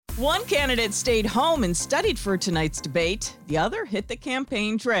One candidate stayed home and studied for tonight's debate. The other hit the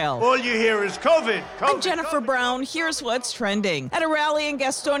campaign trail. All you hear is COVID. I'm Jennifer Brown. Here's what's trending. At a rally in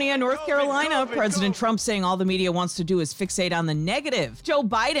Gastonia, North Carolina, President Trump saying all the media wants to do is fixate on the negative. Joe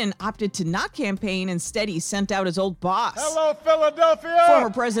Biden opted to not campaign. Instead, he sent out his old boss. Hello, Philadelphia!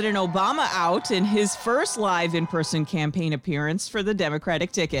 Former President Obama out in his first live in-person campaign appearance for the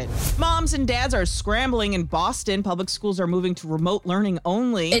Democratic ticket. Moms and dads are scrambling in Boston. Public schools are moving to remote learning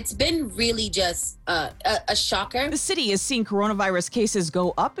only. It's been really just a shocker. The city has seen coronavirus cases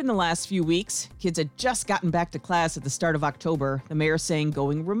go up in the last few weeks. Kids had just gotten back to class at the start of October. The mayor saying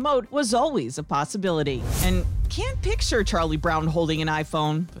going remote was always a possibility. And can't picture Charlie Brown holding an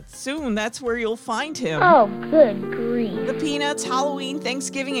iPhone, but soon that's where you'll find him. Oh, good grief. The Peanuts, Halloween,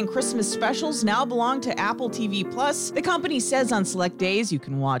 Thanksgiving, and Christmas specials now belong to Apple TV+. The company says on select days you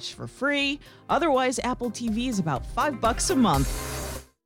can watch for free. Otherwise, Apple TV is about $5 a month.